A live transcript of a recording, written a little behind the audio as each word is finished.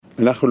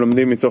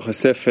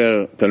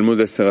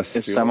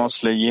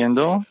Estamos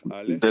leyendo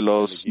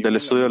del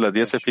estudio de las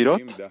 10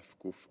 Sefirot.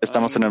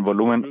 Estamos en el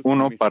volumen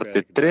 1,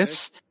 parte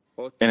 3,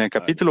 en el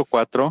capítulo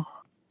 4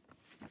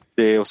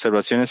 de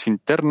Observaciones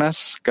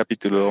internas,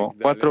 capítulo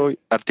 4,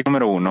 artículo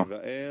número 1.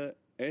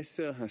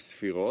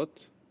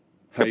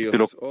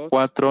 Capítulo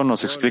 4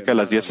 nos explica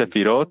las 10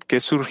 Sefirot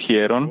que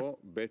surgieron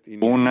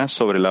una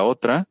sobre la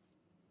otra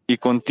y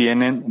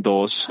contienen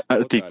dos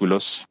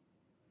artículos.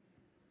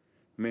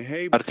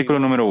 Artículo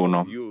número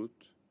 1.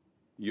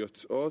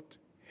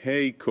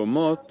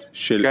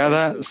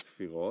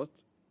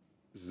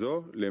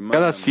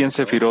 Cada 100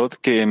 Sefirot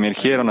que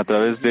emergieron a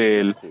través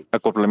del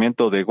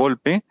acoplamiento de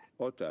golpe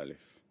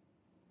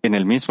en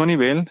el mismo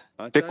nivel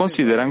se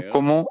consideran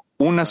como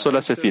una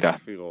sola Sefirá.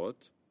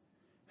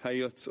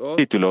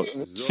 Título: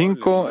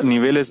 5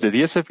 niveles de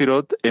 10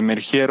 Sefirot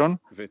emergieron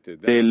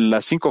de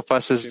las 5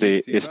 fases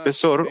de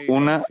espesor,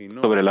 una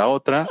sobre la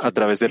otra, a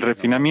través del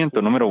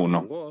refinamiento. Número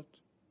 1.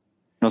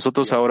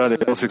 Nosotros ahora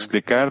debemos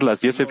explicar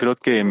las 10 Sefirot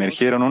que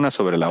emergieron una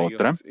sobre la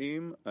otra.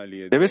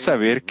 Debes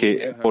saber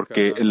que,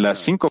 porque las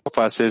 5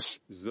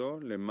 fases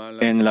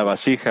en la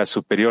vasija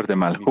superior de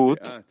Malhut,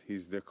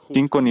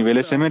 5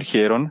 niveles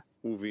emergieron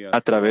a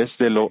través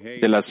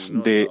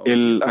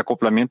del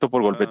acoplamiento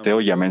por golpeteo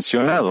ya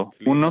mencionado,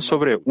 una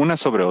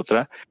sobre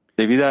otra,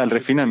 debido al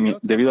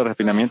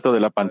refinamiento de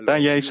la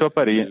pantalla y su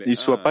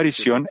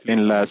aparición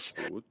en las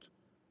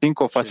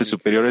 5 fases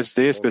superiores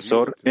de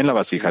espesor en la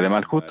vasija de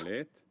Malhut.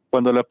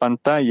 Cuando la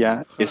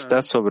pantalla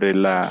está sobre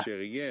el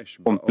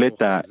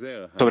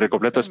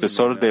completo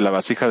espesor de la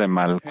vasija de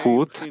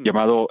Malhut,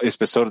 llamado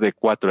espesor de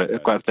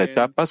cuarta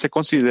etapa, se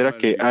considera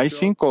que hay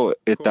 5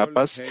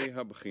 etapas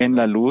en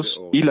la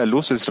luz y la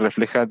luz es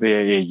refleja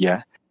de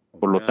ella.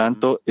 Por lo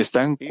tanto,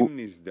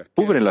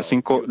 cubren las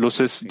 5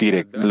 luces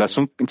directas, las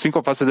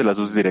 5 fases de la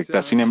luz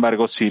directa. Sin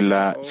embargo, si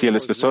el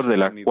espesor de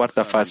la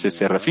cuarta fase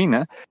se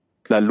refina,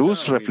 la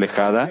luz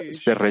reflejada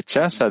se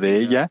rechaza de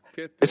ella.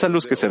 Esa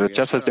luz que se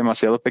rechaza es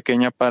demasiado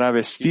pequeña para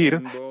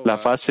vestir la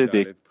fase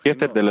de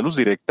Keter de la luz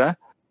directa,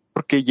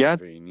 porque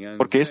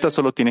esta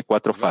solo tiene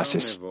 4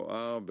 fases.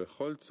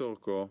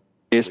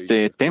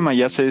 Este tema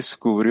ya se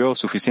descubrió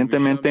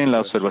suficientemente en la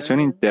observación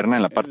interna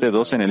en la parte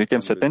 2 en el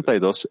ítem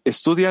 72.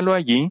 Estúdialo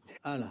allí,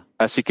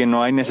 así que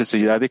no hay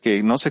necesidad de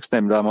que nos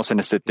extendamos en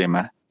este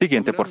tema.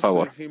 Siguiente, por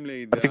favor.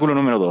 Artículo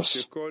número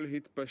 2.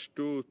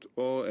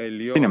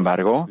 Sin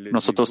embargo,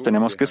 nosotros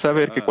tenemos que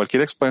saber que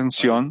cualquier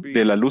expansión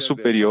de la luz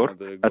superior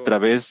a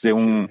través de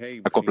un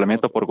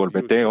acoplamiento por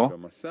golpeteo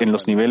en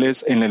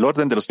el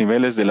orden de los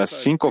niveles de las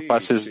 5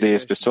 fases de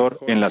espesor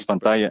en la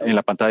pantalla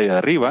de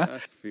arriba,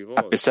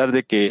 a pesar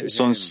de que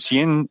son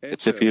 100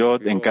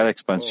 Sefirot en cada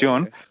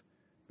expansión,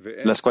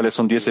 las cuales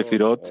son 10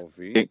 Sefirot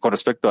con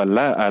respecto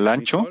al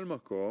ancho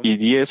y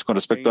 10 con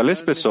respecto al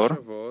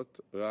espesor,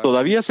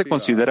 todavía se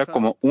considera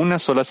como una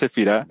sola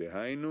Sefirá,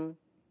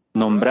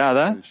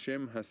 nombrada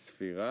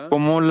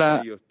como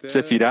la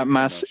Sefirá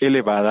más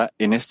elevada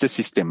en este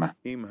sistema.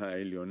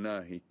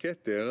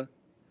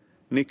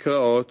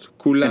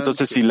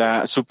 Entonces, si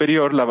la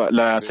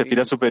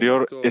Sefirá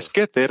superior es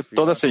Keter,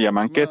 todas se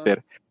llaman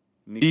Keter.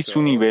 Si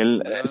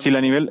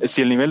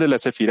el nivel de la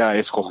Sefirá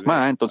es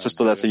Jochma, entonces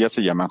todas ellas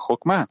se llaman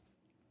Jochma.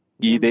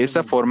 Y de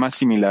esa forma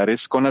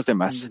similares con las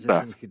demás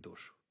Raf.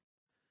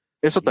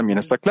 Eso también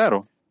está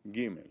claro.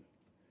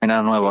 Hay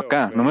nada nuevo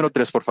acá. Número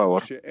 3, por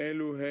favor.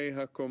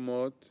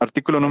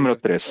 Artículo número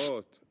 3.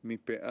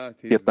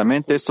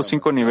 Ciertamente, estos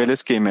 5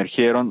 niveles que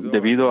emergieron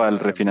debido al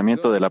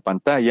refinamiento de la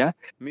pantalla,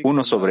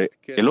 uno sobre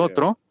el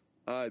otro,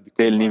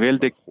 del nivel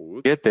de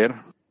Keter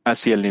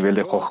hacia el nivel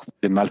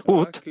de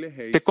Malhut,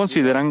 se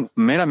consideran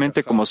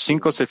meramente como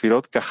 5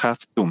 Sefirot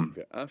Kahaftum.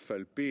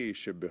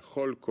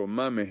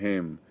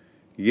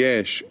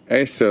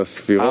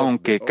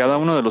 Aunque cada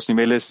uno de los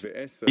niveles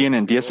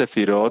tienen 10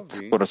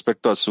 Sefirot con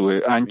respecto a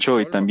su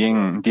ancho y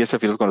también 10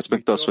 Sefirot con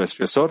respecto a su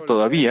espesor,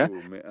 todavía,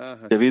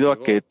 debido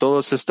a que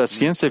todas estas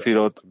 100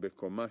 Sefirot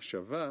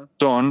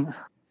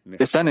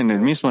están en el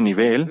mismo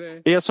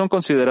nivel, ellas son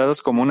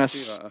consideradas como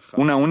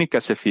una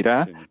única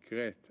Sefirá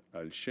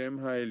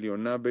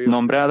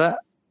nombrada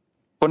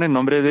con el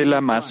nombre de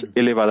la más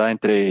elevada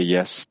entre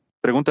ellas.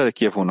 Pregunta de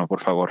Kiev 1, por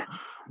favor.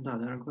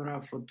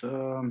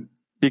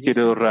 Sí,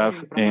 querido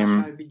Raf.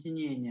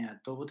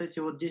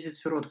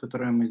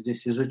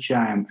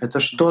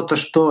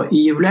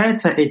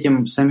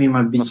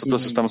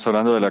 Nosotros estamos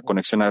hablando de la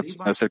conexión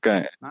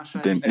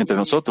entre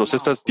nosotros.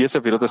 ¿Estas 10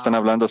 Sefirot están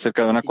hablando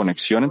acerca de una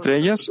conexión entre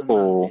ellas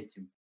o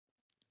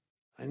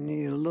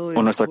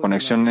nuestra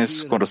conexión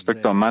es con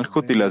respecto a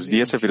Malhut y las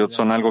 10 Sefirot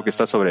son algo que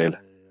está sobre él?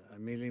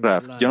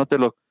 Raf, yo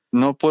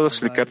no puedo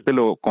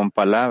explicártelo con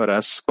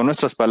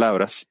nuestras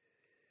palabras,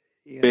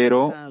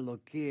 pero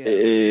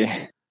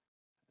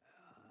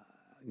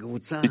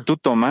si tú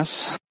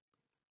tomas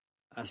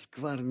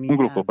un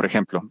grupo, por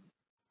ejemplo,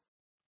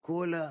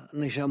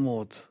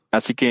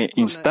 así que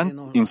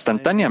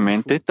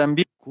instantáneamente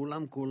también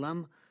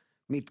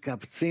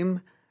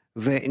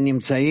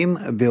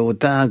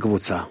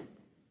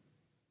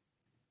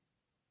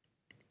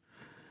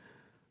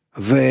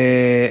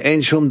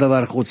ואין שום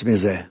דבר חוץ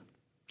מזה.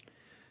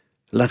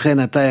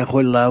 לכן אתה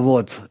יכול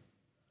לעבוד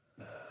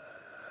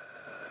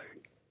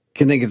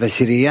כנגד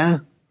עשירייה,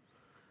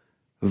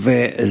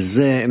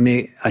 וזה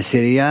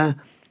מעשירייה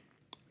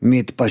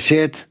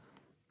מתפשט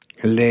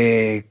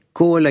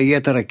לכל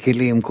היתר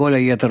הכלים, כל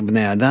היתר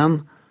בני אדם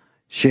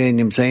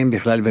שנמצאים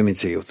בכלל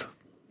במציאות.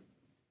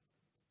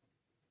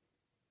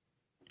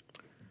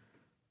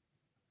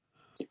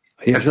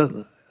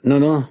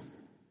 Ну-ну.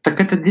 Так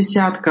это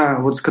десятка,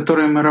 вот с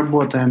которой мы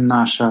работаем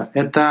наша,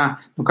 это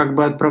как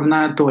бы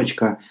отправная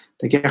точка.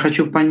 Так я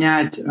хочу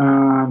понять,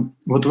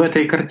 вот в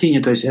этой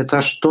картине, то есть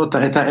это что-то,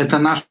 это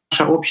наша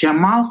общая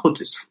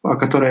малхут, о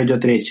которой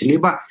идет речь,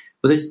 либо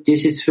вот эти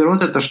 10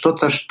 сферот — это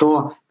что-то,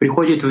 что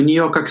приходит в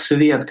нее как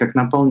свет, как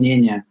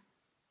наполнение.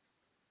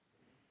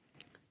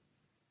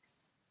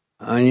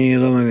 אני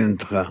לא מבין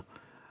אותך.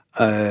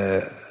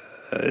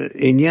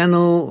 העניין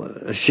הוא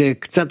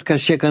שקצת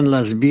קשה כאן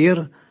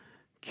להסביר,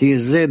 כי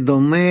זה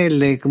דומה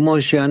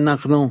לכמו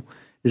שאנחנו,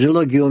 זה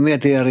לא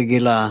גיאומטריה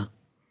רגילה,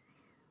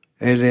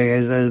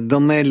 זה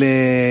דומה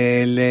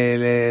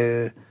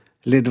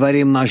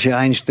לדברים מה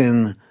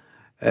שאיינשטיין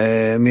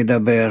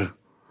מדבר,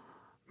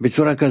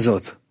 בצורה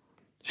כזאת,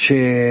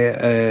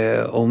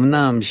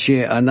 שאומנם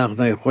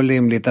שאנחנו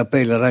יכולים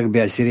לטפל רק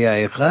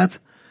בעשירייה אחת,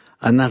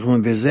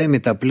 אנחנו בזה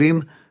מטפלים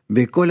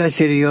בכל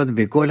העשיריות,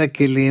 בכל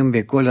הכלים,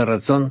 בכל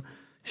הרצון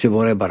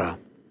שבורא ברא.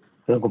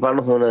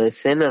 Ocuparnos de una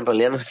decena, en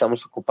realidad nos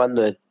estamos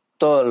ocupando de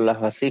todas las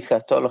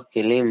vasijas, todos los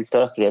kelim,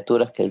 todas las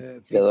criaturas que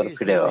el Creador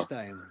creó.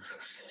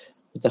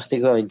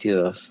 Artículo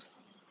 22.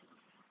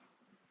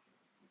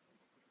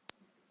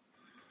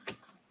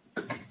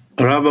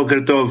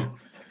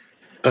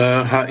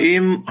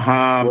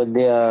 Buen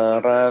día,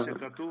 Rav.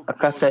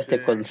 ¿Acaso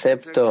este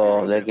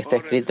concepto del que está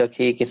escrito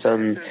aquí, que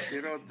son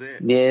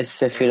 10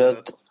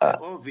 Sefirot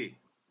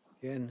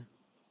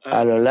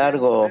a lo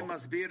largo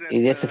y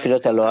 10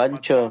 Sefirot a lo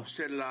ancho,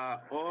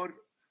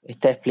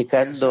 está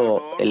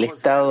explicando el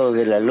estado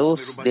de la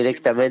luz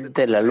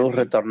directamente, la luz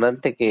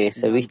retornante que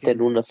se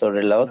visten una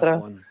sobre la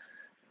otra?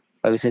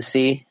 A veces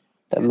sí,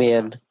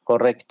 también,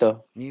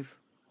 correcto.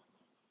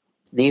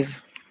 Niv.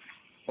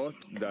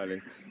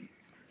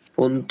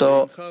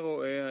 Punto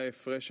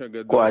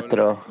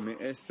 4.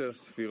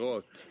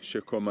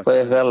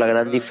 Puedes ver la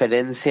gran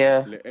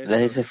diferencia de las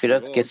 10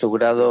 Sefirot, que su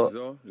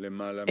grado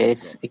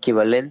es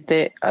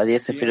equivalente a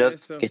 10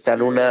 Sefirot que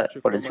están una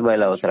por encima de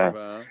la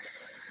otra.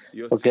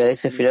 Porque las 10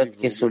 Sefirot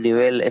que su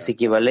nivel es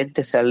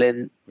equivalente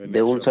salen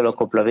de un solo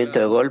acoplamiento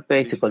de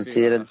golpe y se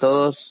consideran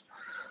todos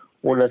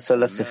una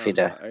sola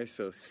Sefira.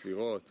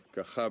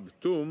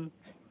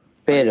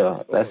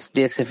 Pero las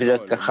 10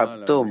 Sefirot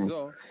Kahabtum,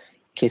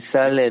 que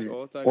salen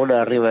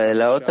una arriba de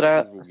la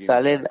otra,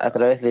 salen a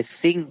través de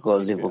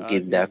 5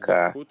 zivukim de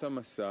acá,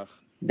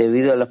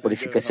 debido a la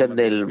purificación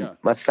del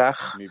masaj,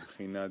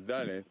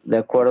 de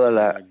acuerdo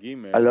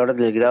al orden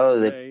del grado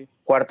de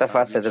cuarta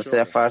fase,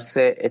 tercera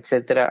fase,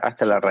 etcétera,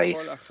 hasta la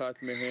raíz.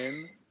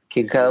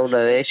 Que en cada una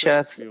de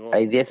ellas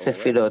hay 10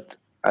 sefirot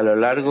a lo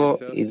largo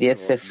y 10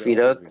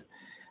 sefirot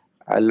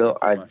a lo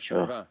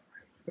ancho,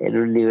 en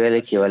un nivel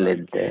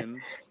equivalente.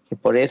 Y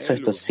por eso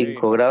estos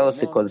 5 grados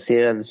se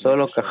consideran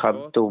solo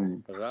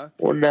Kahabtum,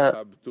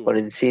 una por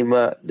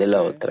encima de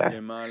la otra.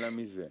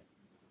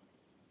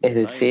 Es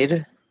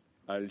decir,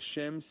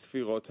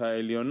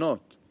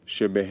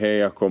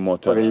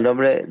 por el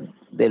nombre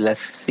de las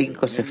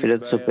 5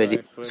 sefirot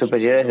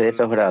superiores de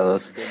esos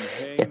grados.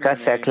 Y acá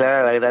se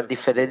aclara la gran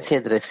diferencia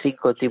entre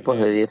 5 tipos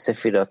de 10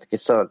 sefirot, que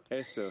son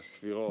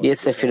 10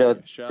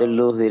 sefirot de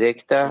luz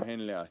directa,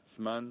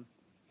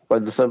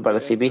 cuando son para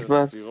sí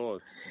mismas,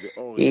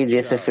 y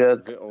 10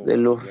 sefirot de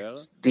luz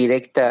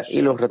directa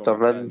y luz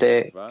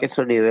retornante, que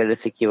son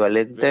niveles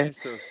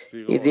equivalentes,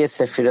 y 10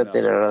 sefirot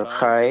de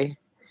naranjai,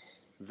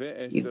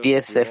 y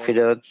 10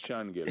 sefirot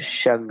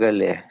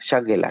shangela,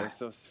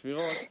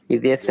 y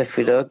 10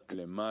 sefirot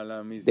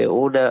de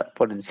una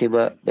por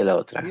encima de la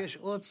otra.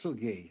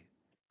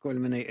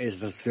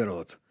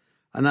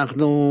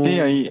 Sí,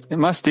 hay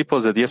más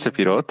tipos de 10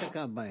 sefirot.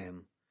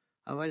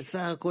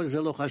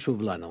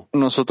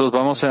 Nosotros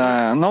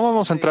no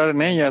vamos a entrar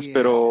en ellas,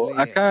 pero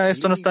acá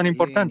esto no es tan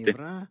importante.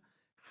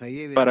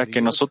 Para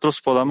que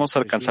nosotros podamos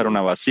alcanzar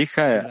una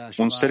vasija,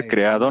 un ser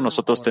creado,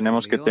 nosotros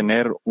tenemos que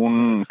tener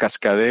un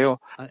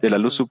cascadeo de la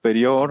luz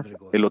superior,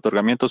 el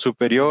otorgamiento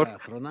superior,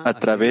 a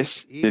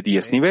través de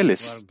 10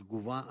 niveles.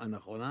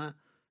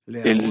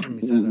 El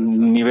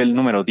nivel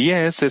número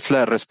 10 es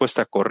la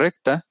respuesta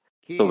correcta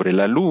sobre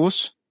la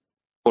luz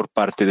por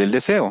parte del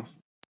deseo.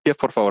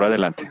 Por favor,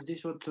 adelante.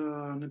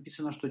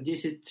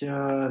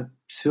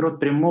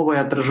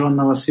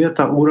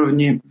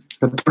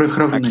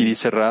 Aquí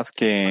dice Rav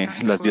que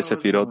las 10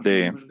 sefirot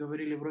de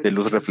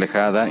luz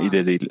reflejada y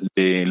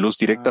de luz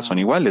directa son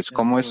iguales.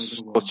 ¿Cómo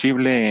es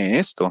posible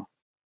esto?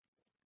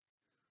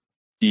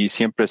 Y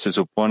siempre se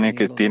supone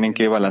que tienen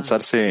que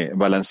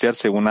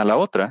balancearse una a la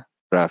otra,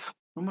 Rav.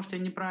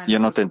 Yo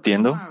no te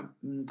entiendo.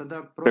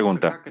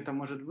 Pregunta.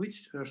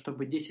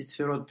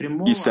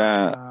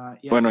 Quizá,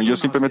 bueno, yo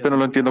simplemente no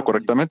lo entiendo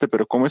correctamente,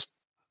 pero ¿cómo es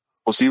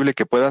posible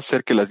que pueda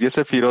ser que las 10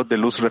 sefirot de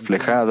luz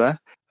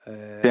reflejada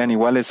sean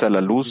iguales a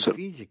la luz,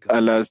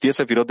 a las 10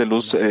 sefirot de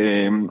luz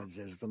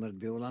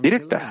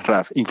directa,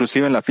 Raf.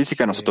 Inclusive en la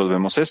física nosotros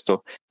vemos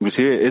esto.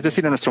 Inclusive, es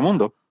decir, en nuestro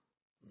mundo.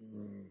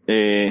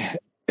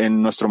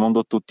 En nuestro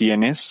mundo tú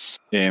tienes,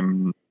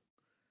 déjame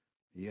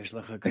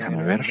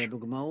ver,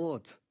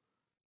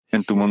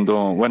 en tu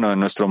mundo, bueno, en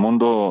nuestro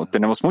mundo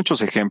tenemos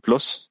muchos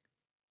ejemplos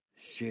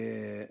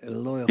que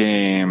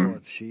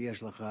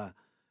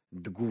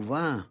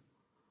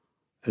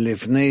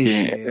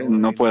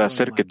no puede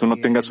hacer que tú no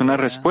tengas una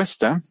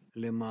respuesta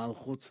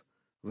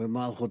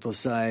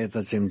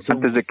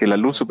antes de que la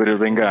luz superior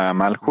venga a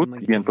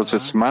Malhut, y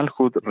entonces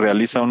Malhut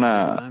realiza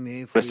una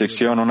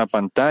restricción, una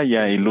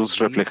pantalla y luz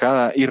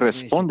reflejada y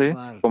responde.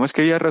 ¿Cómo es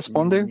que ella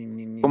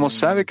responde? ¿Cómo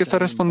sabe que está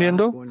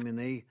respondiendo?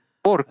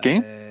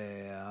 Porque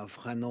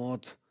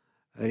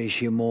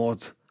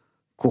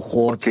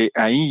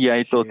ahí ya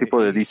hay todo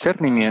tipo de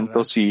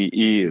discernimientos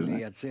y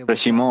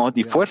reshimot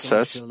y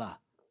fuerzas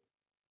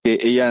que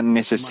ella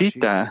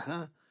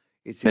necesita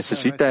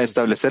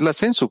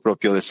establecerlas en su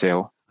propio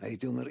deseo.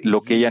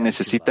 Lo que ella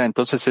necesita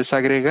entonces es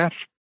agregar,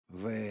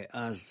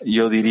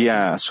 yo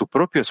diría, su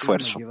propio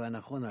esfuerzo.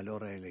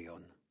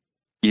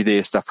 Y de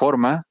esta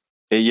forma,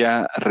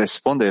 ella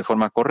responde de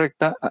forma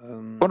correcta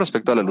con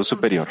respecto a la luz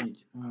superior.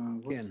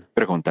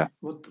 Pregunta.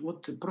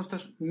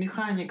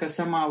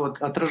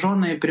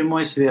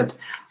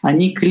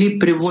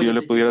 Si yo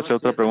le pudiera hacer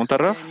otra pregunta,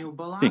 Raf.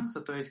 Sí.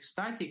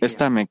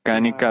 Esta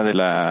mecánica de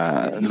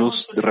la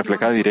luz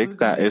reflejada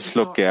directa es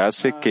lo que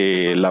hace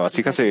que la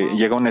vasija se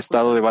llegue a un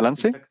estado de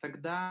balance.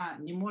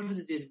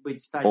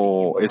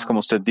 ¿O es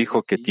como usted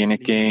dijo que tiene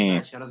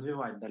que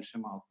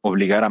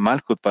obligar a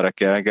Malhut para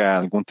que haga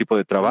algún tipo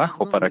de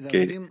trabajo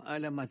porque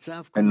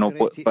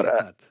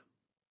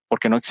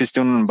no existe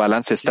un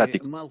balance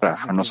estático?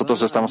 Nosotros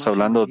estamos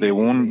hablando de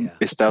un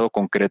estado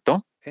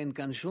concreto,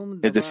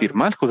 es decir,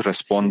 Malhut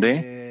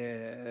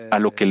responde a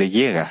lo que le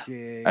llega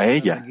a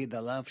ella.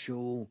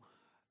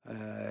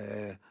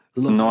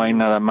 No hay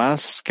nada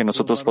más que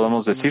nosotros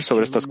podamos decir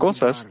sobre estas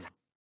cosas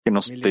que no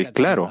esté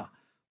claro.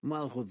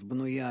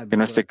 Que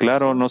no esté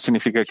claro no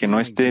significa que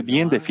no esté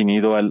bien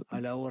definido.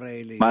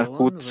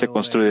 Malhut se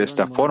construye de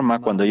esta forma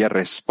cuando ella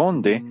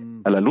responde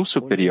a la luz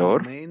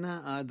superior,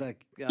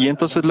 y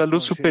entonces la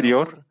luz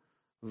superior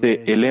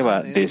se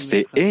eleva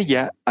desde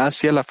ella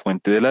hacia la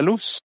fuente de la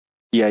luz,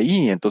 y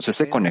ahí entonces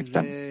se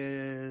conectan.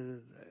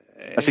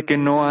 Así que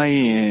no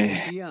hay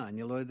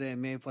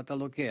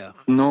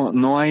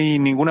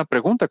ninguna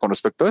pregunta con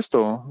respecto a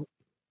esto.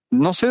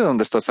 No sé de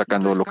dónde estás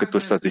sacando lo que tú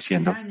estás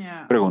diciendo.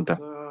 Pregunta.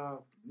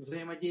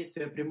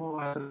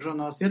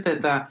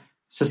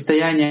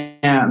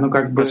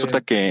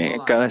 Resulta que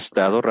cada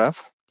estado,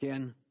 Raf,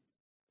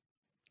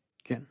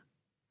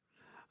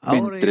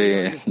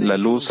 entre la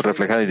luz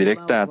reflejada y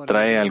directa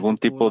trae algún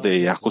tipo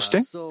de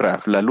ajuste.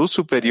 Raf, la luz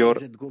superior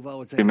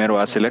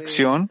primero hace la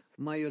acción.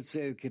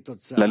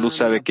 La luz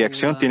sabe qué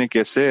acción tiene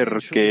que hacer,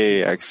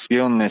 qué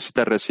acción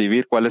necesita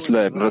recibir, cuál es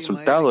el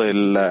resultado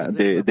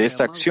de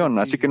esta acción.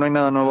 Así que no hay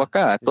nada nuevo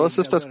acá. Todas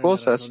estas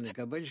cosas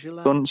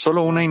son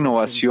solo una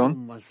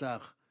innovación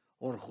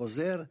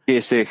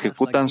que se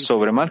ejecutan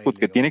sobre Malhut,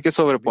 que tiene que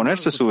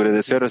sobreponerse sobre el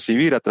deseo de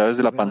recibir a través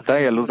de la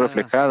pantalla, luz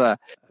reflejada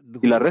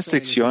y la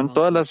restricción.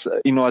 Todas las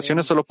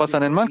innovaciones solo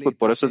pasan en Malhut.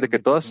 Por eso es de que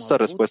todas estas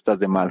respuestas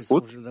de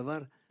Malhut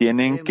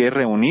tienen que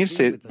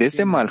reunirse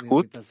desde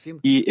Malhut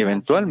y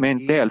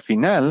eventualmente al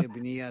final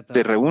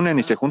se reúnen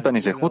y se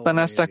juntan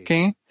hasta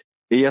que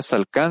ellas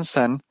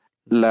alcanzan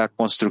la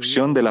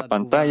construcción de la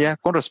pantalla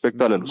con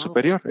respecto a la luz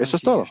superior. Eso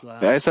es todo,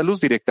 a esa luz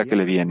directa que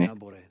le viene.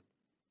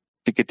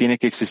 Así que tiene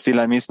que existir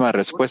la misma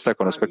respuesta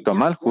con respecto a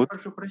Malhut,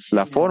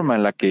 la forma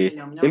en la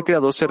que el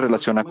Creador se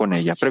relaciona con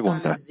ella.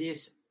 Pregunta.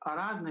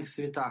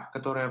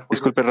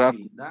 Disculpe, Raf,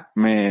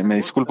 me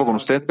disculpo con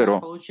usted,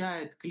 pero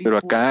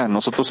acá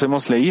nosotros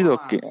hemos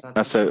leído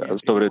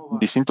sobre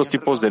distintos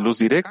tipos de luz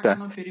directa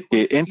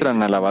que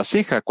entran a la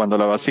vasija. Cuando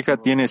la vasija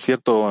tiene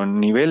cierto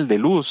nivel de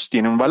luz,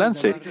 tiene un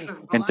balance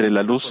entre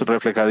la luz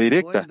reflejada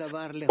directa.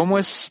 ¿Cómo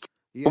es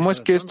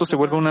que esto se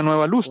vuelve una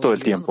nueva luz todo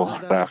el tiempo,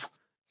 Raf?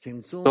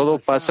 Todo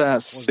pasa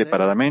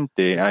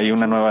separadamente. Hay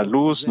una nueva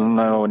luz, un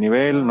nuevo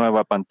nivel,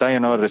 nueva pantalla,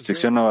 nueva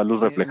restricción, nueva luz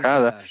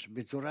reflejada.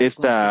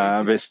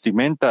 Esta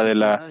vestimenta de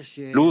la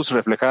luz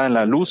reflejada en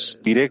la luz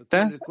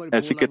directa,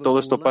 así que todo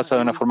esto pasa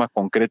de una forma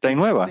concreta y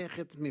nueva.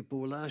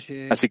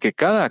 Así que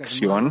cada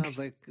acción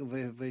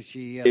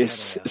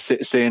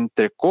se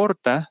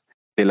entrecorta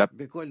de la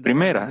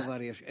primera,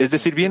 es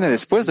decir, viene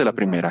después de la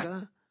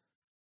primera.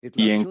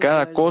 Y en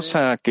cada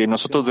cosa que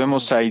nosotros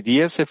vemos hay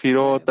 10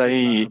 sefirot,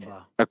 hay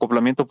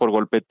acoplamiento por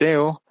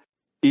golpeteo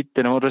y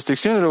tenemos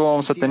restricciones. Luego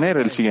vamos a tener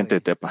la siguiente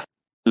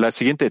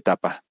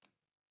etapa.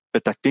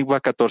 Petactiva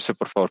 14,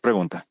 por favor,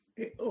 pregunta.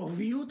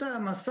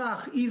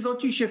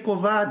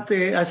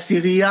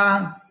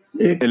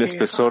 El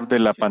espesor de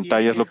la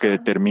pantalla es lo que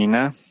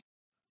determina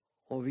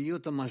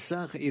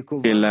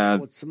que la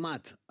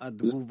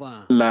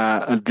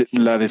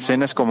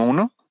decena es como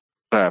 1,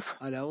 Raf.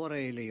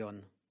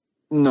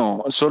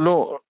 No,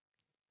 solo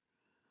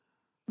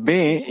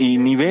ve y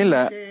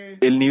nivela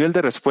el nivel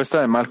de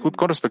respuesta de Malhut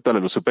con respecto a la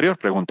luz superior.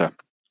 Pregunta.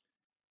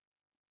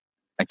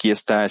 Aquí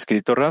está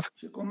escrito, Rav.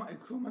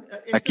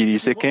 Aquí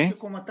dice que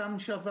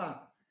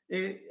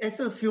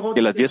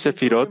las 10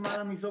 Sefirot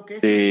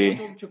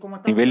de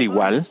nivel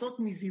igual,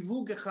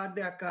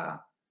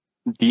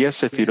 10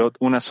 Sefirot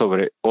una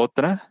sobre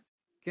otra,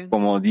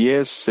 como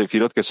 10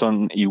 Sefirot que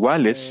son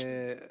iguales,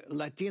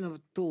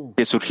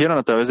 que surgieron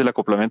a través del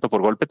acoplamiento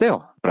por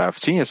golpeteo. Rav,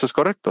 sí, eso es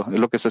correcto, es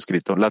lo que está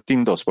escrito.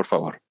 Latín 2, por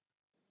favor.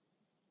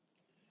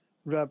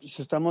 Rav,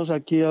 si estamos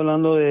aquí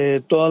hablando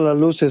de todas las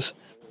luces,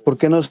 ¿por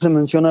qué no se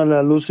menciona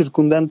la luz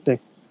circundante?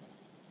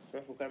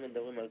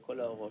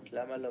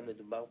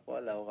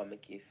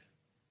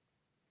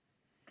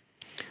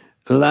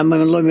 למה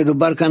לא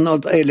מדובר כאן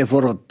עוד 1,000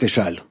 אורות,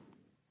 תשאל.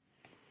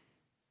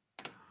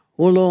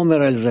 הוא לא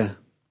אומר על זה.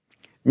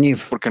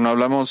 ניף. Porque no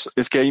hablamos,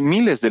 es que hay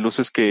miles de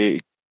luces que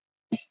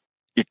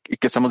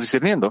estamos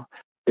discerniendo.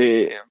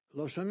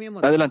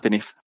 Adelante,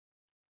 Nif.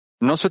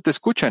 No se te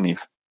escucha,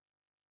 Nif.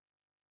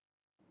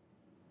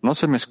 No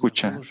se me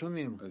escucha.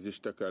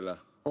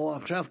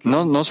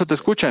 No se te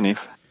escucha,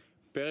 Nif.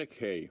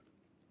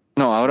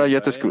 No, ahora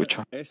ya te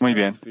escucho. Muy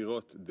bien.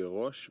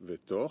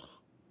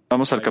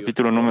 Vamos al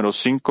capítulo número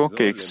 5,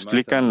 que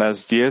explican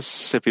las 10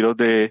 Sefirot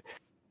de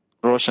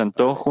Rosh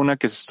Antoch, una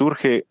que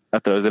surge a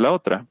través de la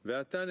otra.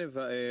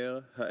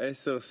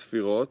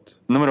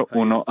 Número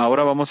 1.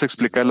 Ahora vamos a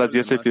explicar las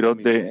 10 Sefirot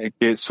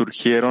que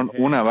surgieron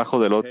una abajo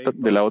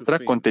de la otra,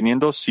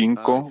 conteniendo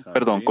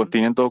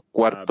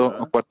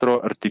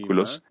cuatro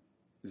artículos.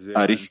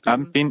 Arich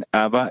Ampin,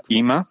 Abba,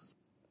 Ima,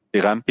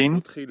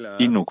 Gampin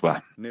y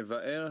Nukba.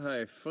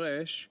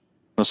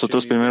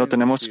 Nosotros primero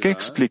tenemos que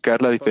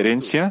explicar la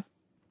diferencia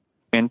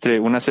entre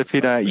una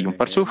sefira y un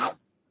parsuf,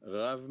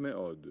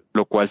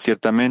 lo cual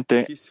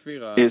ciertamente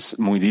es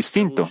muy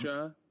distinto.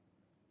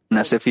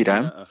 Una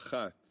sefira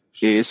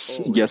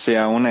es ya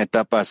sea una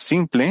etapa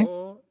simple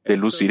de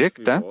luz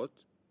directa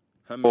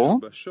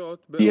o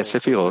 10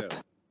 sefirot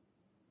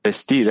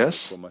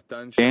vestidas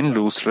en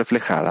luz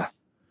reflejada.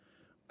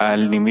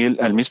 Al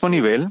mismo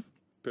nivel,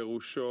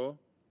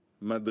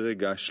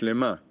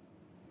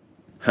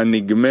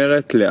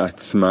 הנגמרת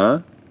לעצמה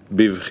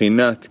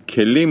בבחינת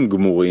כלים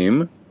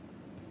גמורים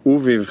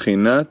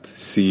ובבחינת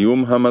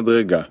סיום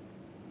המדרגה.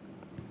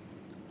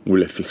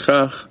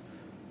 ולפיכך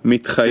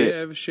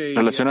מתחייב שיהיה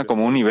relaciona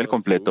como un nivel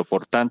completo.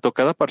 Por tanto,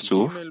 cada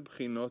parsuf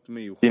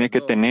tiene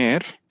que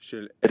tener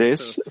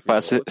 3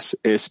 fases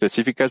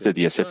específicas de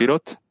 10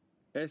 sefirot.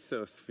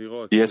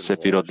 10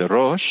 sefirot de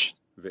Rosh,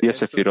 10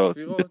 sefirot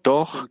de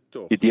Toch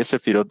y 10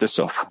 sefirot de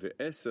Sof.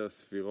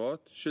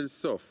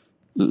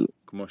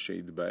 כמו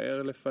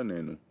שהתבאר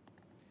לפנינו.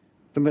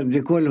 זאת אומרת,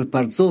 בכל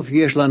פרצוף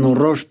יש לנו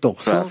ראש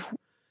תוך סוף.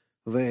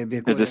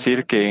 Es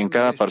decir, que en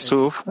cada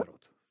parsuf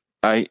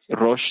hay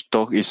Rosh,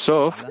 Toch y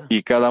Sof,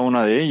 y cada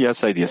una de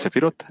ellas hay 10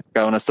 sefirot.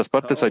 Cada una de estas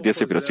partes hay 10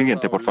 sefirot.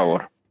 Siguiente, por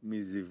favor.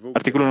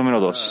 Artículo número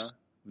 2.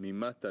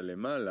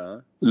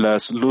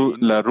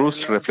 La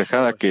luz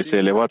reflejada que se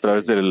elevó a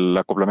través del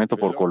acoplamiento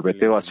por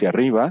golpeteo hacia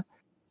arriba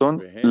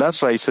son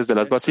las raíces de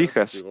las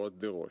vasijas,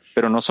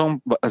 pero no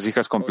son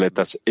vasijas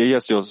completas.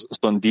 Ellas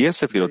son 10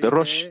 sefirot de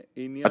Rosh.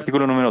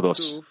 Artículo número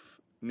 2.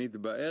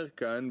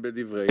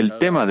 El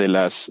tema de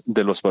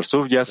los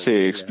parsuf ya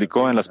se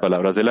explicó en las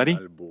palabras del Ari,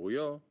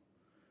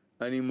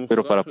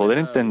 pero para poder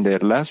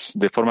entenderlas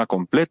de forma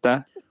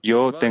completa,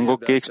 yo tengo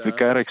que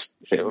explicar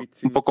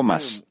un poco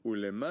más.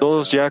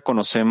 Todos ya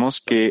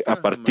conocemos que a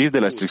partir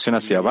de la restricción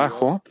hacia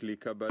abajo,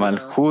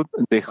 Malhut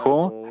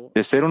dejó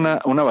de ser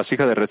una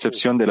vasija de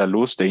recepción de la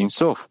luz de Ein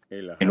Sof.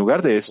 En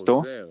lugar de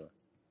esto,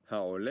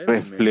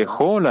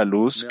 reflejó la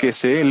luz que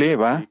se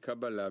eleva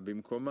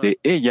de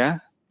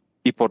ella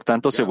y por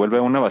tanto se vuelve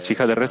una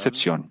vasija de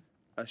recepción.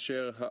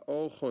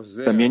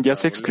 También ya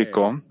se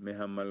explicó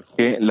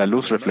que la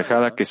luz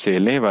reflejada que se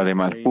eleva de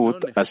Malhut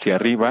hacia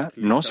arriba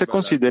no se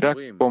considera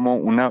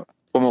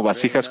como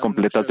vasijas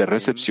completas de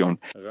recepción,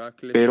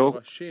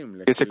 pero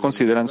que se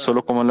consideran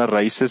solo como las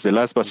raíces de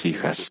las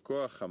vasijas.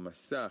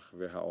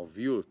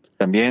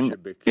 También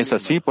es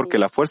así porque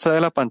la fuerza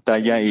de la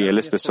pantalla y el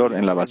espesor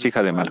en la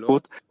vasija de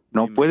Malhut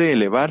no puede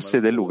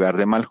elevarse del lugar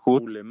de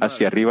Malhut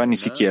hacia arriba ni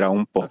siquiera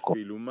un poco.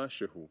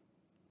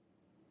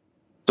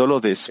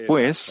 Solo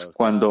después,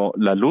 cuando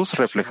la luz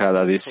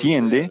reflejada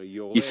desciende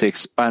y se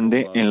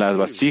expande en la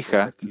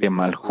vasija de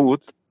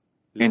Malhut,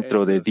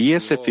 dentro de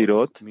 10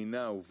 sefirot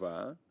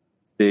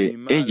de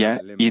ella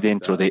y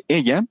dentro de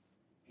ella,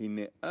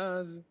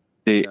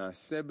 de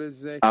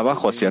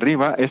abajo hacia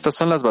arriba, estas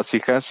son las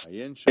vasijas.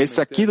 Es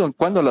aquí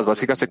cuando las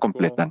vasijas se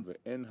completan.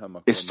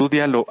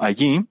 Estúdialo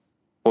allí,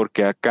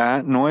 porque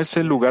acá no es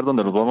el lugar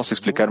donde los vamos a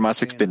explicar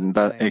más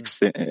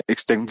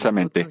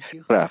extensamente.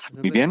 Raf,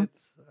 ¿muy bien?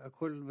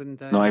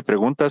 No hay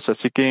preguntas,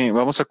 así que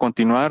vamos a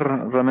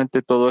continuar.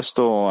 Realmente todo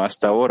esto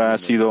hasta ahora ha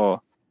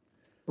sido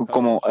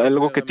como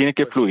algo que tiene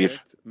que fluir.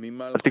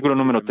 Artículo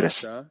número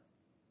 3.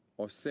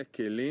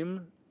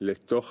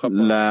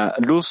 La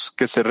luz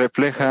que se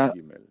refleja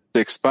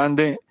se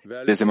expande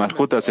desde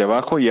Malhut hacia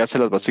abajo y hace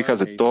las vasijas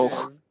de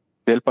Toch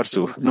del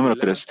Parsuf. Número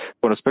 3.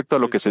 Con respecto a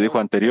lo que se dijo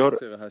anterior,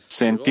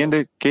 se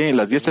entiende que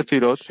las 10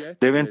 Sefirot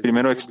deben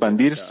primero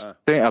expandirse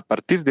a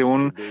partir de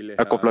un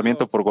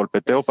acoplamiento por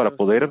golpeteo para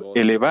poder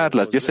elevar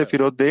las 10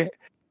 Sefirot de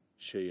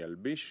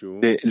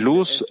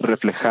luz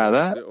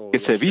reflejada que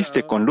se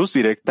viste con luz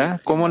directa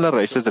como las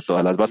raíces de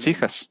todas las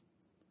vasijas.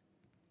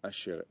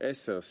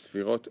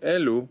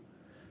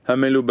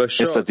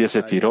 Estas 10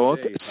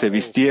 Sefirot se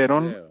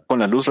vistieron con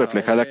la luz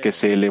reflejada que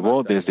se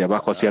elevó desde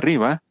abajo hacia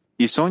arriba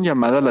y son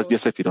llamadas las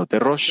 10 Sefirot de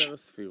Rosh.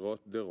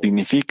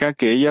 Significa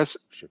que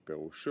ellas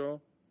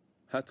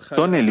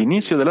son el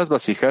inicio de las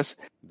vasijas,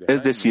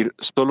 es decir,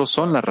 solo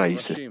son las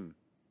raíces.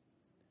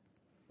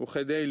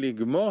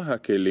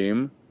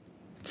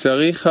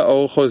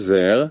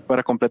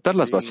 Para completar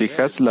las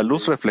vasijas, la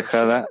luz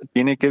reflejada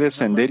tiene que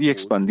descender y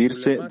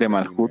expandirse de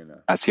Malhut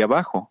hacia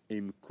abajo,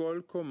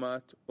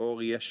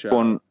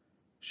 con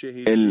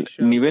el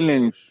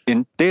nivel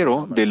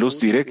entero de luz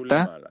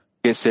directa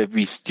que se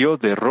vistió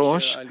de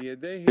Rosh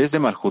desde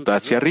Malhut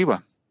hacia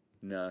arriba.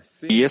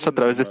 Y es a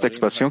través de esta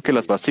expansión que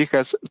las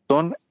vasijas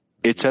son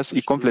hechas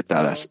y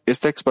completadas.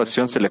 Esta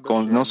expansión se le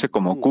conoce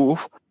como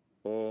Guf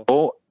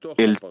o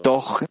el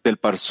Toj del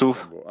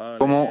Parsuf,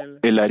 como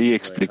el Ari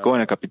explicó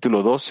en el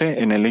capítulo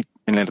 12, en el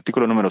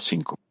artículo número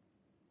 5.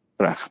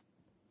 Raf.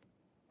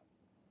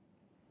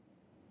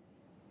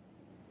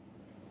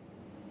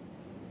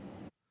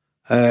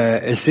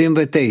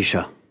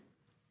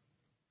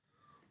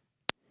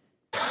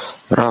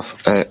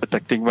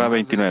 Taktikva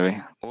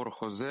 29.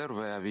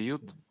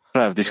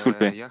 Raf,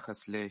 disculpe.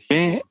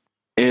 ¿Qué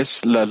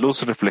es la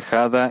luz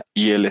reflejada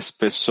y el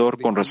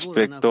espesor con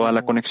respecto a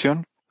la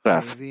conexión?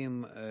 Raf,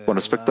 con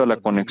respecto a la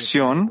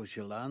conexión,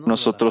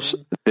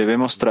 nosotros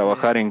debemos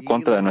trabajar en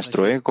contra de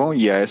nuestro ego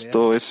y esta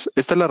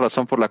es la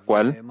razón por la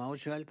cual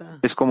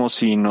es como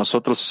si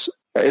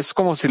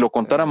lo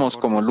contáramos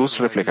como luz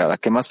reflejada.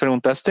 ¿Qué más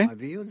preguntaste?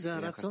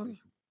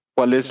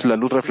 ¿Cuál es la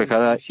luz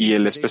reflejada y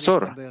el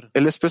espesor?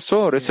 El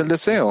espesor es el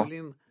deseo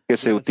que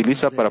se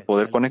utiliza para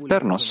poder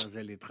conectarnos.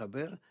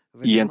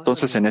 Y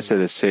entonces en ese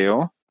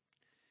deseo,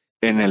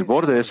 en el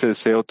borde de ese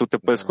deseo, tú te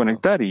puedes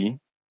conectar y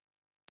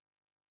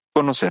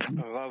conocer.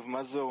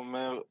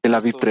 El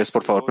Aviv 3,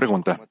 por favor,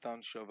 pregunta.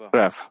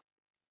 Rav,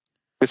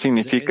 ¿qué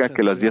significa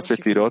que las 10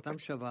 Sefirot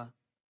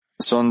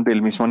son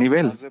del mismo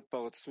nivel?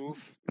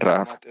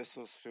 Rav,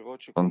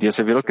 son 10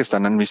 Sefirot que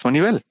están al mismo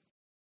nivel.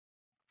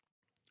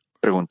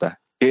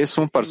 Pregunta, ¿qué es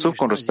un Parsuf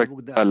con respecto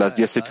a las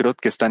 10 Sefirot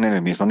que están en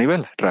el mismo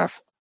nivel? Rav,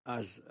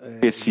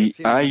 que si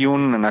hay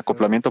un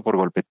acoplamiento por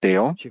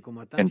golpeteo,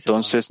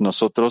 entonces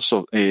nosotros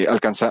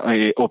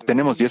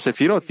obtenemos 10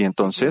 Sefirot y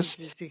entonces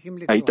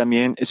ahí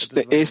también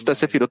esta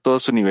Sefirot todo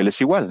su nivel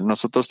es igual.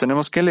 Nosotros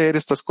tenemos que leer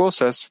estas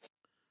cosas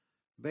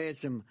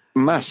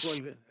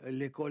más.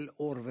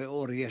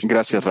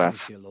 Gracias,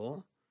 Raf.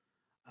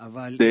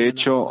 De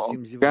hecho,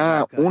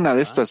 cada una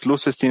de estas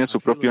luces tiene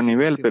su propio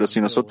nivel, pero si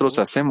nosotros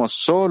hacemos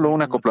solo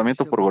un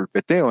acoplamiento por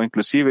golpeteo,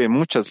 inclusive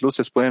muchas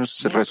luces pueden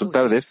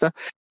resultar de esta,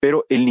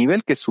 pero el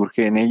nivel que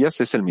surge en ellas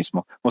es el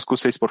mismo. Moscú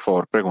 6, por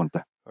favor,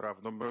 pregunta.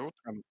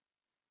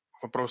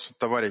 Вопрос от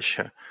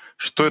товарища.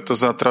 Что это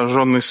за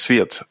отраженный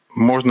свет?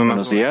 Можно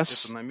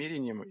назвать это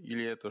намерением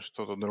или это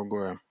что-то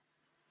другое?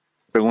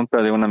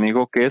 Pregunta de un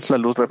amigo, ¿qué es la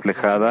luz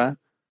reflejada?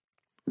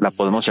 ¿La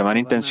podemos llamar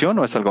intención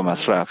o es algo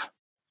más, Raf?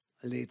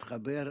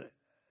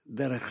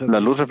 La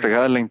luz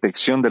reflejada es la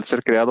intención del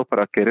ser creado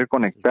para querer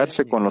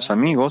conectarse con los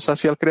amigos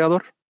hacia el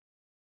Creador.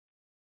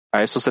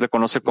 A eso se le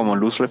conoce como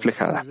luz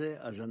reflejada.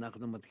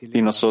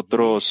 Si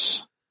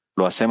nosotros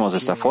lo hacemos de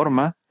esta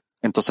forma,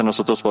 entonces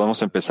nosotros podemos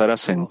empezar a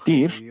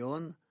sentir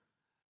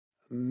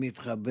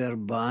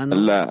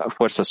la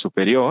fuerza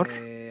superior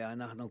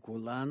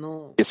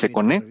que se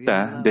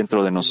conecta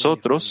dentro de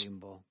nosotros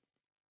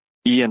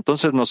y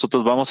entonces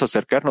nosotros vamos a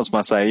acercarnos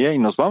más a ella y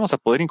nos vamos a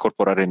poder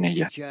incorporar en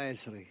ella.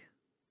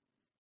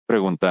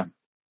 Pregunta.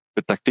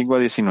 Petactigua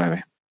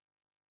 19.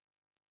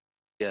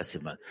 Y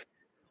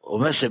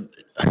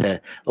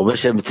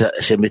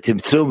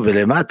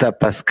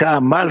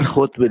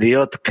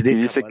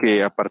dice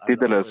que a partir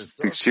de la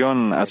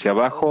restricción hacia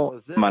abajo,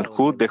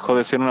 Malhut dejó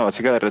de ser una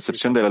vasija de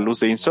recepción de la luz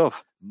de Ein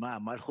Sof.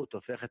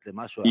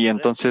 Y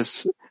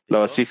entonces la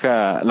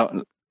vasija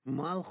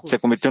se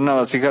convirtió en una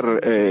vasija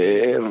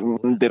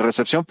de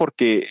recepción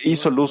porque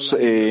hizo luz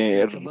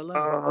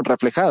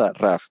reflejada,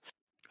 Raf.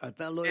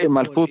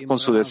 Malhut, con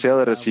su deseo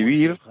de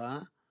recibir,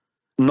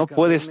 no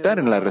puede estar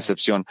en la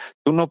recepción.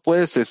 Tú no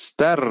puedes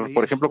estar,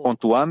 por ejemplo, con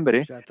tu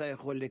hambre.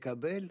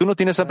 Tú no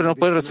tienes hambre, no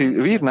puedes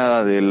recibir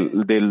nada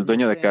del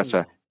dueño de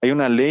casa. Hay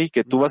una ley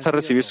que tú vas a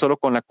recibir solo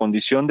con la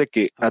condición de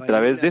que a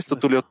través de esto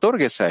tú le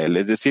otorgues a él.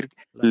 Es decir,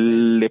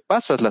 le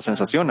pasas la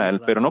sensación a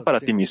él, pero no para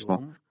ti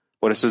mismo.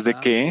 Por eso es de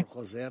que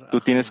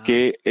tú tienes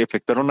que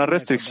efectuar una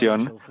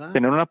restricción,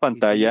 tener una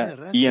pantalla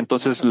y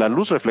entonces la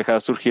luz reflejada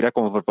surgirá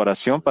como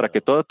preparación para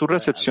que toda tu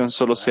recepción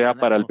solo sea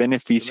para el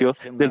beneficio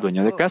del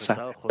dueño de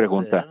casa.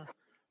 Pregunta.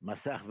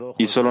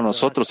 Y solo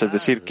nosotros, es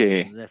decir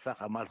que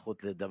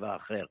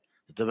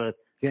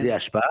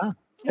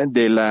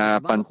de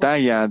la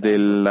pantalla de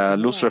la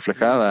luz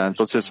reflejada.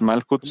 Entonces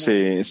Malhut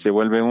se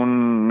vuelve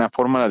una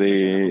forma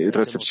de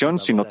recepción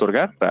sin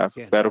otorgar.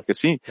 Claro que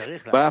sí.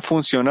 Va a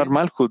funcionar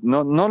Malhut,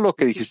 no lo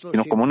que dijiste,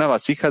 sino como una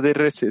vasija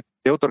de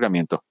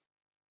otorgamiento.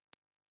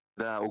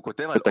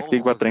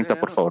 Petactigua 30,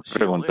 por favor,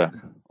 pregunta.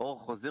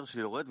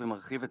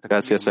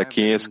 Gracias.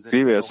 Aquí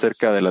escribe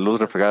acerca de la luz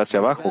reflejada hacia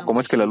abajo. ¿Cómo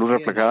es que la luz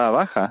reflejada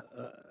baja?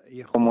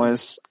 ¿Cómo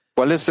es?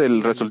 ¿Cuál es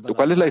el resultado?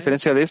 ¿Cuál es la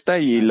diferencia de esta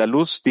y la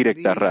luz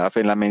directa, Raf?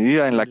 En la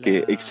medida en la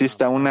que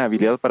exista una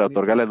habilidad para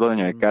otorgarle al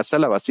dueño de casa,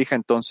 la vasija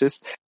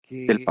entonces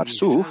del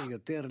parsuf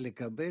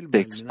se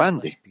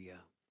expande.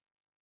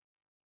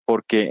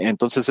 Porque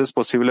entonces es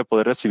posible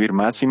poder recibir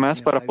más y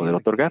más para poder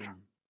otorgar.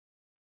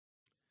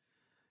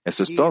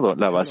 Eso es todo.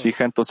 La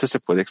vasija entonces se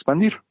puede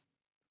expandir.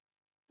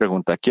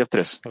 Pregunta, Kiev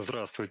 3.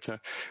 Здравствуйте.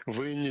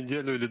 Вы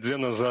неделю или две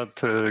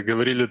назад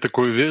говорили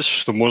такую вещь,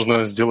 что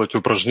можно сделать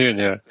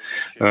упражнение,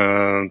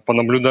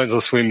 понаблюдать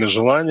за своими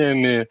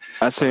желаниями.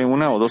 Hace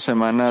 1 o 2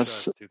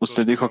 semanas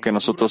usted dijo que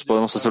nosotros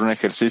podemos hacer un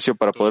ejercicio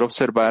para poder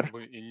observar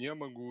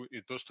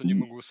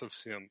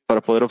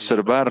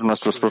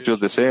nuestros propios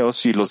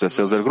deseos y los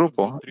deseos del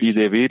grupo y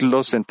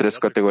dividirlos en 3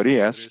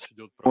 categorías.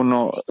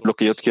 Uno, lo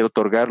que yo quiero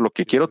otorgar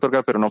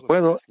pero no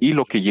puedo, y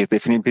lo que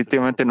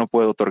definitivamente no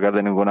puedo otorgar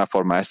de ninguna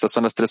forma. Estas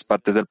son las 3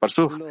 partes del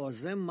parsuf.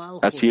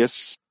 Así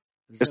es.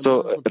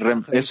 Eso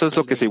es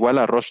lo que se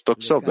iguala a Rosh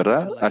Toksov,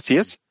 ¿verdad? ¿Así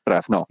es?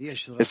 Raf, no.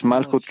 Es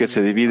Malhut que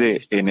se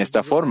divide en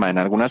esta forma, en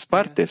algunas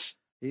partes.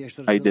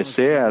 Hay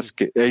deseos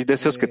que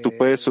tú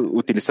puedes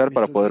utilizar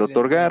para poder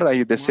otorgar,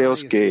 hay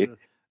deseos que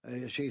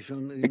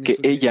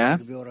ella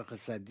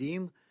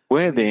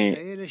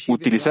puede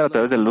utilizar a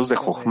través de la luz de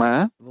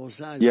Jochma,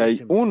 y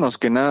hay unos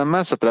que nada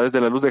más a través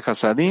de la luz de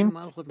Hasadim,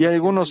 y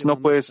algunos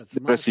no puedes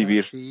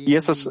recibir. Y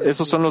esos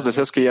son los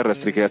deseos que ella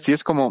restringe. Así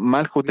es como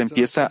Malhut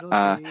empieza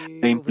a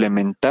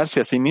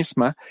implementarse a sí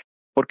misma,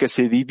 porque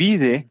se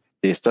divide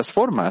de estas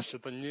formas.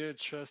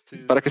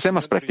 Para que sea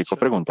más práctico,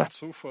 pregunta.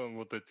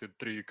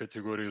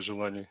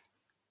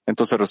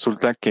 Entonces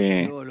resulta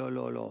que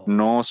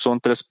no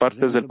son 3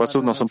 partes del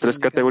parsuf, no son 3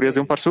 categorías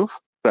de un parsuf.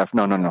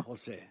 No.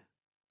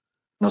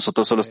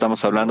 Nosotros solo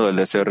estamos hablando del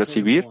deseo de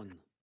recibir,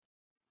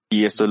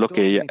 y esto es lo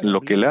que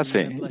él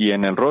hace. Y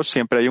en el Rosh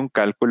siempre hay un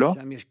cálculo.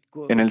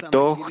 En el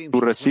Toj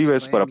tú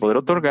recibes para poder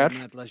otorgar,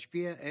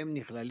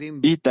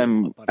 y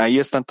ahí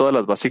están todas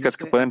las vasijas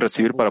que pueden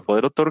recibir para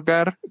poder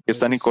otorgar, que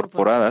están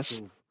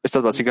incorporadas.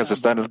 Estas vasijas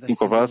están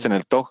incorporadas en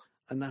el Toj,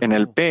 en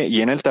el P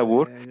y en el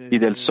Tabur, y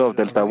del Sof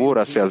del Tabur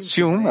hacia el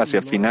Sium, hacia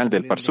el final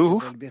del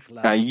Parsuf.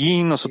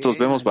 Allí nosotros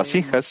vemos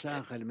vasijas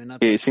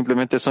que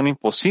simplemente son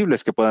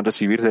imposibles que puedan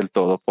recibir del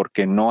todo,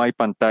 porque no hay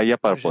pantalla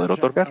para poder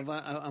otorgar.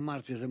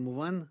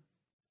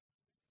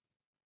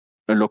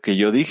 Lo que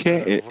yo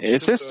dije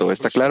es esto.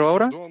 ¿Está claro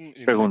ahora?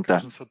 Pregunta.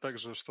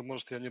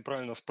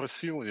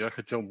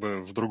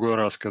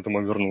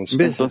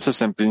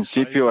 Entonces, en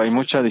principio, hay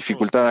mucha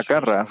dificultad acá,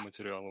 Raf.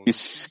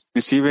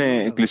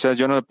 Inclusive, quizás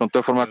yo no le pregunté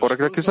de forma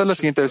correcta. Quizás la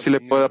siguiente vez sí le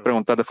pueda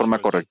preguntar de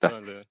forma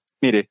correcta.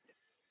 Mire,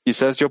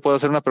 quizás yo pueda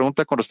hacer una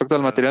pregunta con respecto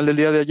al material del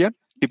día de ayer.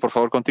 Y por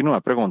favor,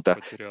 continúa. Pregunta.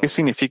 ¿Qué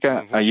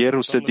significa ayer?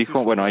 Usted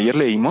dijo, ayer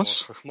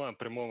leímos.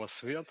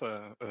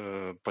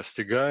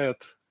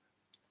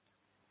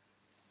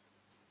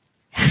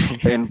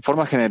 En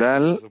forma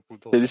general,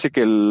 se dice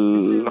que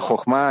el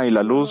Jochma y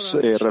la luz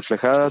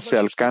reflejada se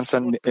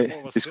alcanzan.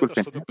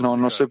 Disculpen,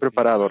 no estoy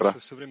preparado,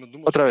 Raf.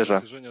 Otra vez,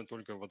 Raf.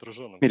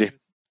 Mire,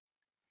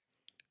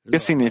 ¿qué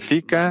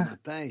significa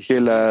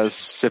que las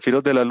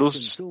Sefirot de la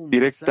luz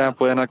directa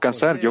pueden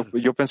alcanzar?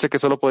 Yo pensé que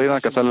solo podían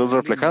alcanzar la luz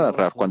reflejada,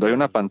 Raf. Cuando hay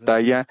una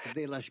pantalla,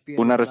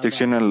 una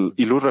restricción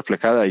y luz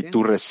reflejada, y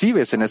tú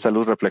recibes en esa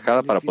luz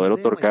reflejada para poder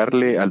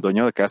otorgarle al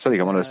dueño de casa,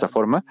 digámoslo de esta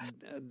forma.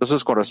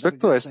 Entonces, con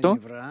respecto a esto,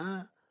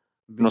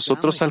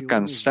 nosotros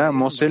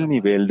alcanzamos el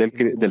nivel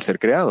del ser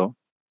creado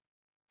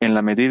en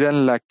la medida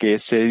en la que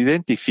se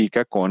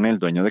identifica con el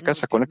dueño de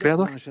casa, con el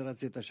creador.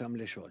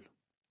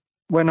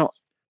 Bueno,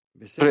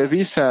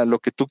 revisa lo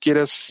que tú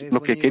quieras,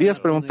 lo que querías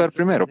preguntar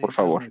primero, por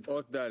favor.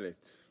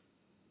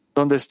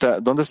 ¿Dónde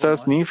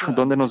estás, Nif?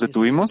 ¿Dónde nos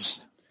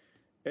detuvimos?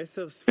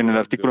 En el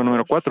artículo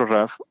número 4,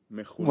 Raf.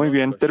 Muy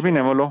bien,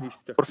 terminémoslo,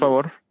 por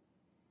favor.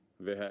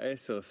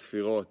 Las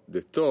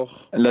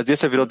 10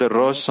 Sefirot de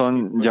Rosh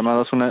son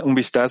llamadas un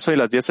vistazo, y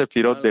las 10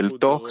 Sefirot del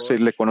Toj se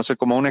le conoce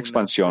como una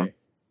expansión.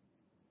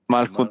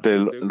 Malhut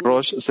del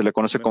Rosh se le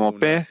conoce como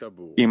P,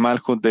 y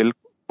Malhut del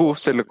Kuf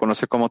se le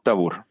conoce como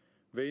Tabur.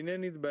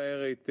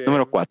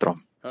 Número 4.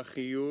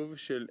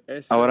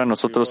 Ahora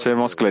nosotros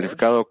hemos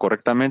clarificado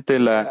correctamente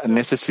la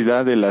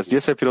necesidad de las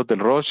 10 Sefirot del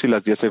Rosh y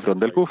las 10 Sefirot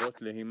del Kuf,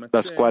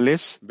 las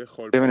cuales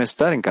deben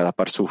estar en cada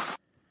parsuf.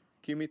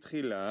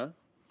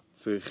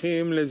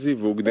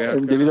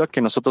 Debido a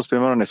que nosotros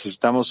primero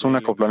necesitamos un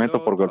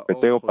acoplamiento por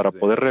golpeteo para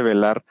poder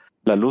revelar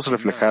la luz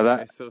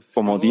reflejada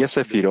como 10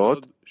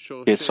 Sefirot,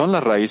 que son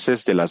las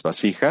raíces de las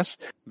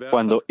vasijas,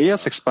 cuando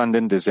ellas se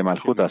expanden desde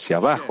Malhut hacia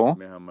abajo,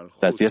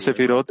 las 10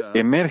 Sefirot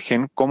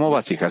emergen como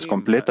vasijas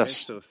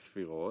completas.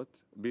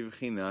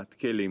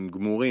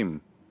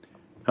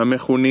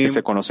 que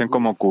se conocen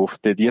como Guf,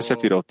 de 10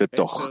 Sefirot de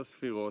Toch.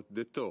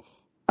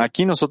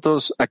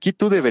 Aquí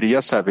tú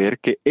deberías saber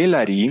que el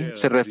Ari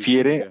se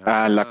refiere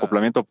al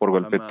acoplamiento por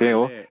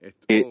golpeteo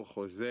que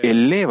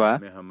eleva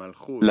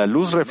la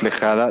luz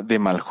reflejada de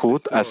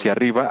Malhut hacia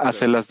arriba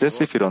hacia las de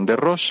Sefirot de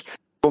Rosh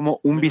como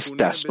un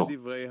vistazo.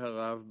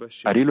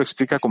 Ari lo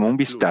explica como un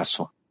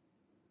vistazo.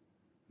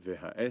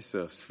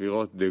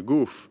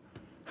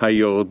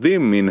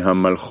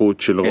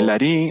 El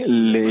Ari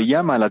le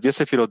llama a las 10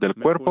 Sefirot del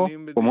cuerpo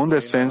como un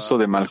descenso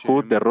de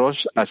Malhut de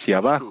Rosh hacia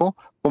abajo,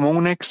 como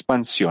una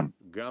expansión.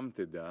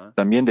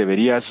 También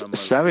deberías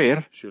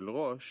saber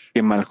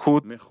que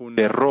Malhut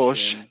de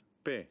Rosh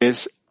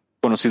es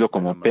conocido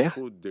como Peh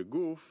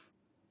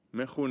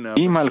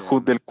y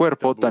Malhut del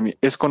cuerpo también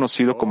es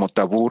conocido como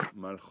Tabur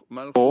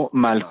o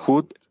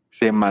Malhut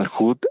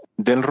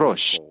del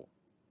Rosh.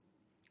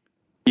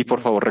 Y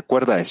por favor,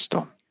 recuerda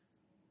esto.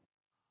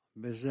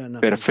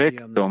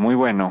 Perfecto, muy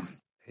bueno.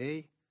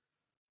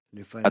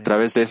 A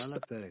través de esto,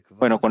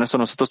 bueno, con esto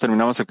nosotros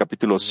terminamos el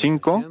capítulo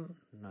 5.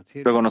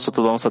 Luego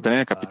nosotros vamos a tener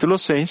el capítulo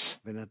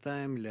 6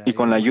 y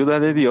con la ayuda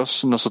de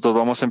Dios nosotros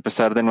vamos a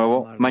empezar de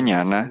nuevo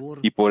mañana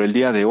y por el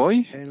día de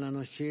hoy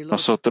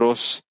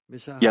nosotros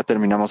ya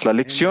terminamos la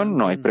lección,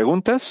 no hay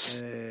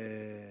preguntas,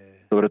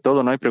 sobre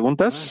todo no hay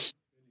preguntas.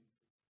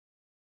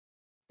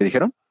 ¿Qué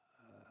dijeron?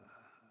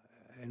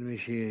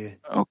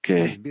 Ok.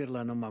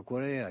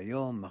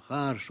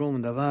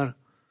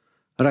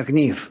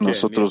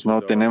 Nosotros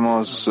no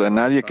tenemos a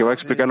nadie que va a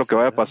explicar lo que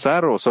va a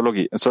pasar o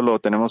solo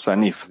tenemos a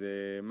Nif.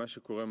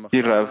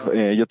 Sí, Rav,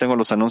 yo tengo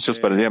los anuncios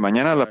para el día de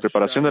mañana. La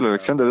preparación de la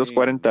lección de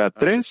 2:40 a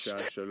 3.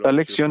 La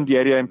lección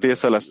diaria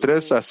empieza a las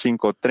 3 a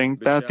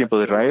 5:30, tiempo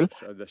de Israel.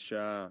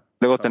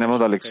 Luego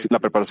tenemos la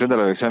preparación de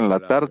la lección en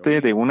la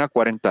tarde de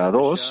 1:40 a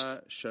 2.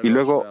 Y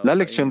luego la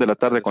lección de la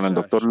tarde con el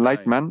Dr.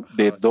 Lightman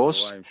de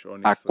 2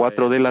 a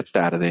 4 de la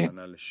tarde.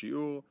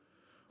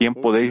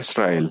 Tiempo de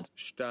Israel.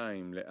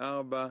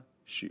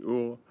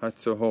 שיעור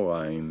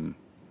הצהריים.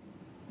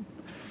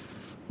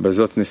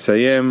 בזאת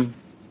נסיים.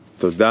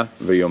 תודה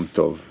ויום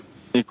טוב.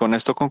 Y con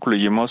esto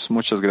concluimos.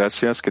 Muchas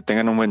gracias. Que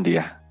tengan un buen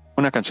día.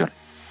 Una canción.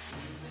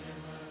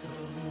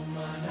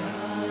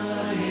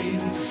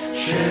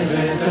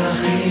 שבת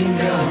אחים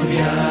גם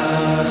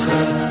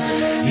יחד,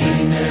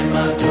 הנה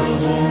מה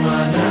טוב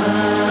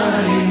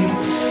ומנעים.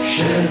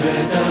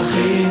 שבת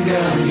אחים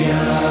גם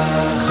יחד.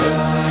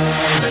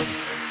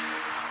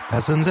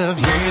 Thousands of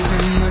years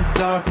in the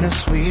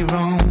darkness we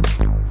roam,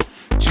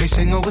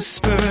 chasing a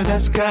whisper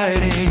that's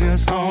guiding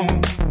us home.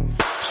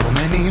 So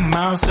many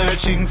miles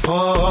searching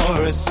for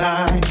a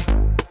sign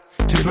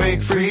to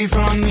break free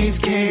from these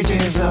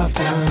cages of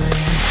time.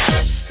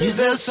 Is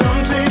there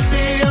some place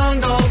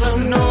beyond all the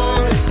noise?